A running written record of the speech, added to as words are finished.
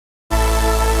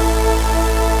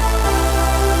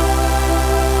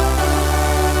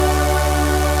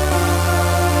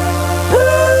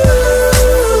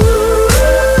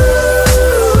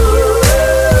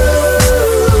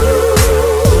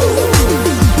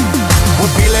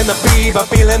fever,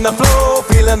 feeling the flow,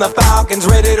 feeling the Falcons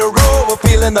ready to roll. We're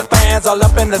feeling the fans all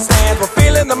up in the stands. We're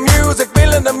feeling the music,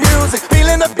 feeling the music,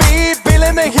 feeling the beat,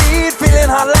 feeling the heat, feeling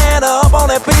Atlanta up on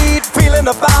their feet, feeling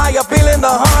the fire, feeling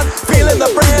the hunt, feeling the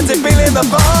frenzy, feeling the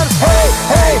fun. Hey,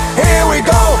 hey, here we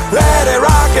go, let it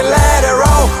rock and let it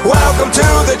roll. Welcome to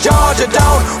the Georgia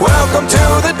Dome, welcome to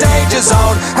the danger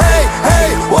zone. Hey, hey,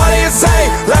 what do you say?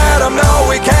 Let them know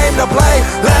we came to play.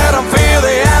 Let them feel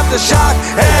the aftershock.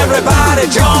 Everybody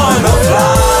join the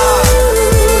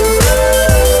fly.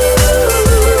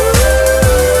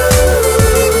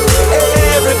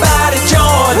 Everybody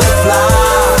join the fly.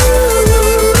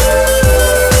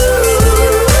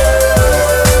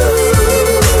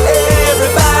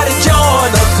 Everybody join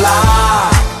the fly.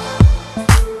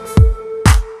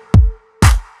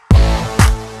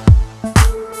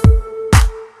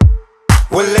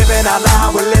 We're living our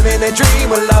life, we're living a dream.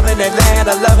 We're loving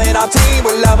Atlanta, loving our team.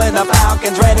 We're loving the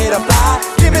Falcons, ready to fly.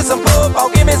 Give me some football,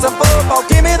 give me some football.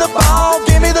 Give me the ball,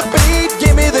 give me the beat.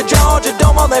 Give me the Georgia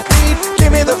Dome on their feet.